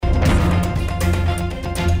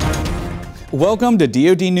Welcome to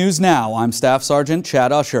DoD News Now. I'm Staff Sergeant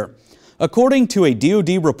Chad Usher. According to a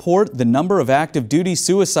DoD report, the number of active duty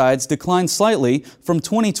suicides declined slightly from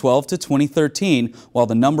 2012 to 2013, while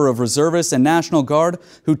the number of reservists and National Guard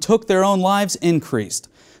who took their own lives increased.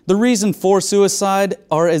 The reason for suicide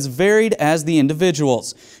are as varied as the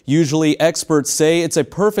individuals. Usually, experts say it's a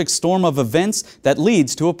perfect storm of events that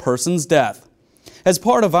leads to a person's death. As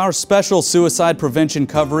part of our special suicide prevention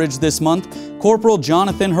coverage this month, Corporal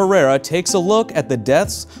Jonathan Herrera takes a look at the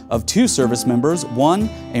deaths of two service members, one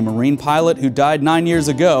a Marine pilot who died 9 years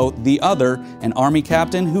ago, the other an Army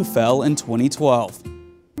captain who fell in 2012.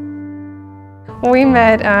 We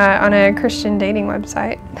met on a Christian dating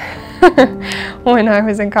website when I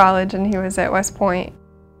was in college and he was at West Point.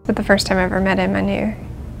 But the first time I ever met him, I knew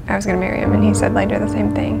I was going to marry him, and he said later the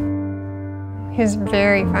same thing. He was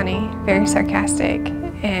very funny, very sarcastic,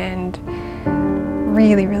 and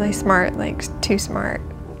really, really smart, like too smart.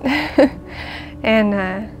 And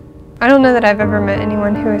I don't know that I've ever met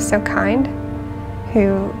anyone who was so kind,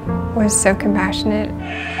 who was so compassionate.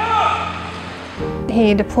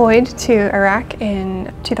 He deployed to Iraq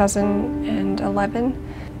in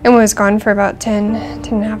 2011 and was gone for about 10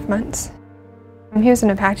 and a half months. He was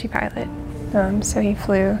an Apache pilot, so he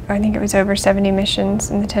flew, I think it was over 70 missions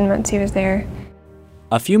in the 10 months he was there.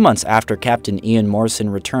 A few months after Captain Ian Morrison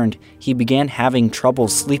returned, he began having trouble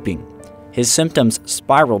sleeping. His symptoms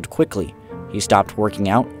spiraled quickly. He stopped working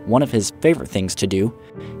out, one of his favorite things to do.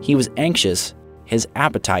 He was anxious. His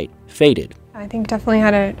appetite faded. I think definitely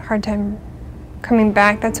had a hard time coming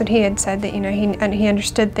back. That's what he had said, that he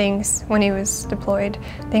understood things when he was deployed.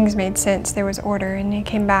 Things made sense. There was order, and he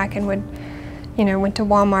came back and went to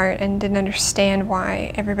Walmart and didn't understand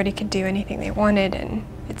why everybody could do anything they wanted, and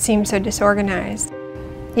it seemed so disorganized.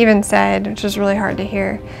 He even said, which was really hard to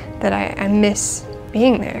hear, that I miss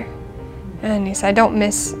being there. And he said, I don't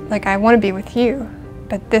miss, I want to be with you,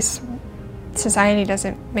 but this society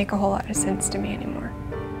doesn't make a whole lot of sense to me anymore.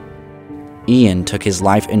 Ian took his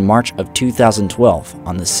life in March of 2012.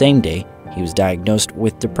 On the same day, he was diagnosed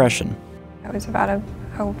with depression. I was about a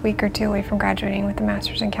week or two away from graduating with a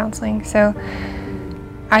master's in counseling, so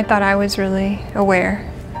I thought I was really aware,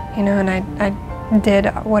 and I did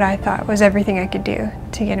what I thought was everything I could do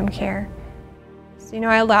to get him care. So,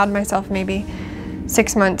 I allowed myself maybe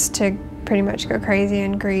 6 months to pretty much go crazy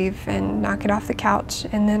and grieve and knock it off the couch,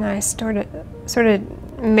 and then I sort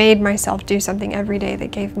of made myself do something every day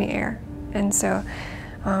that gave me air. And so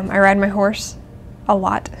I ride my horse a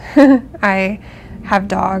lot. I have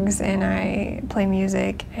dogs, and I play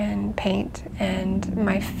music and paint, and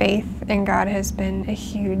my faith in God has been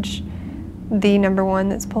the number one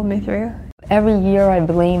that's pulled me through. Every year I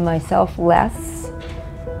blame myself less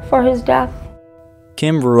for his death.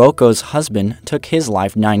 Kim Ruoko's husband took his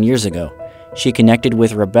life 9 years ago. She connected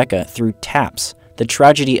with Rebecca through TAPS, the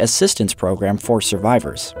Tragedy Assistance Program for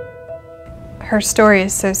Survivors. Her story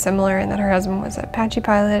is so similar in that her husband was an Apache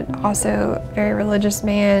pilot, also a very religious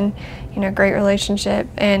man, great relationship,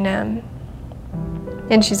 and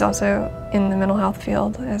she's also in the mental health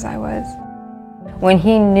field, as I was. When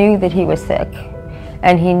he knew that he was sick,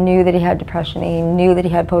 and he knew that he had depression, and he knew that he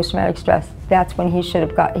had post-traumatic stress, that's when he should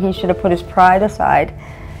have put his pride aside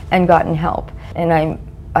and gotten help. And I'm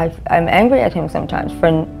angry at him sometimes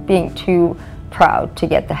for being too proud to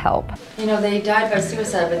get the help. They died by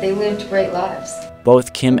suicide, but they lived great lives.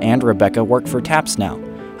 Both Kim and Rebecca work for TAPS now,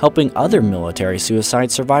 helping other military suicide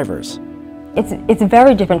survivors. It's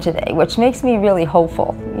very different today, which makes me really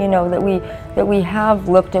hopeful, that we have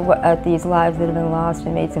looked at these lives that have been lost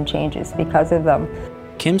and made some changes because of them.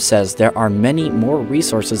 Kim says there are many more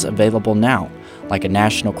resources available now, like a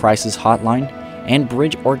national crisis hotline and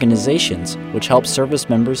bridge organizations, which help service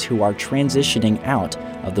members who are transitioning out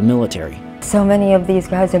of the military. So many of these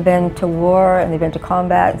guys have been to war and they've been to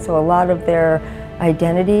combat, so a lot of their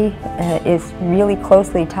identity is really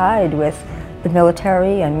closely tied with the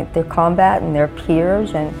military and their combat and their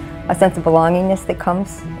peers and a sense of belongingness that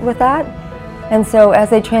comes with that. And so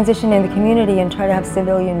as they transition in the community and try to have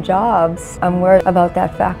civilian jobs, I'm worried about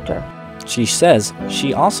that factor. She says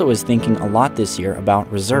she also is thinking a lot this year about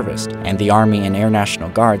reservists and the Army and Air National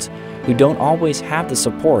Guards who don't always have the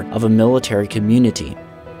support of a military community.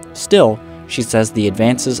 Still, she says the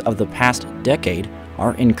advances of the past decade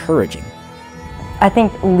are encouraging. I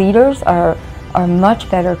think leaders are much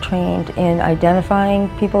better trained in identifying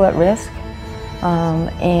people at risk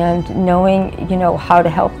and knowing, how to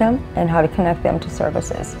help them and how to connect them to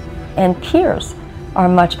services. And peers are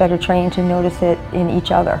much better trained to notice it in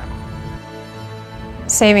each other.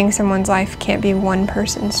 Saving someone's life can't be one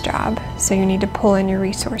person's job, so you need to pull in your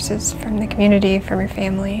resources from the community, from your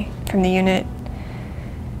family, from the unit.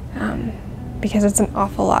 because it's an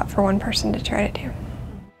awful lot for one person to try to do.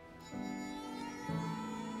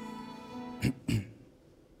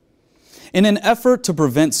 In an effort to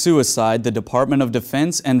prevent suicide, the Department of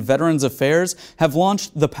Defense and Veterans Affairs have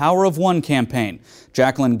launched the Power of One campaign.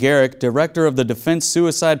 Jacqueline Garrick, director of the Defense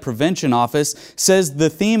Suicide Prevention Office, says the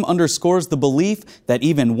theme underscores the belief that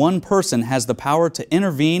even one person has the power to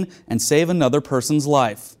intervene and save another person's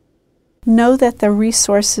life. Know that the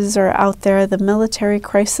resources are out there. The Military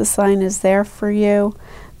Crisis Line is there for you.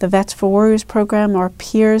 The Vets for Warriors program are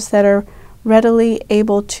peers that are readily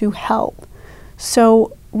able to help.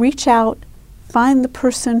 So reach out, find the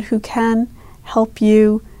person who can help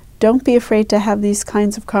you. Don't be afraid to have these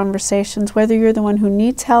kinds of conversations, whether you're the one who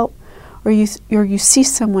needs help or you see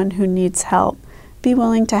someone who needs help. Be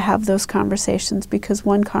willing to have those conversations, because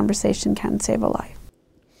one conversation can save a life.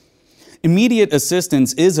 Immediate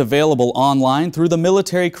assistance is available online through the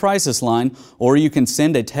Military Crisis Line, or you can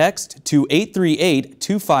send a text to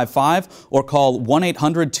 838-255 or call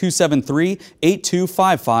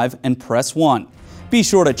 1-800-273-8255 and press 1. Be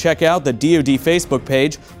sure to check out the DoD Facebook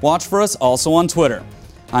page. Watch for us also on Twitter.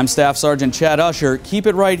 I'm Staff Sergeant Chad Usher. Keep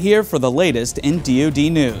it right here for the latest in DoD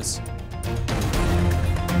news.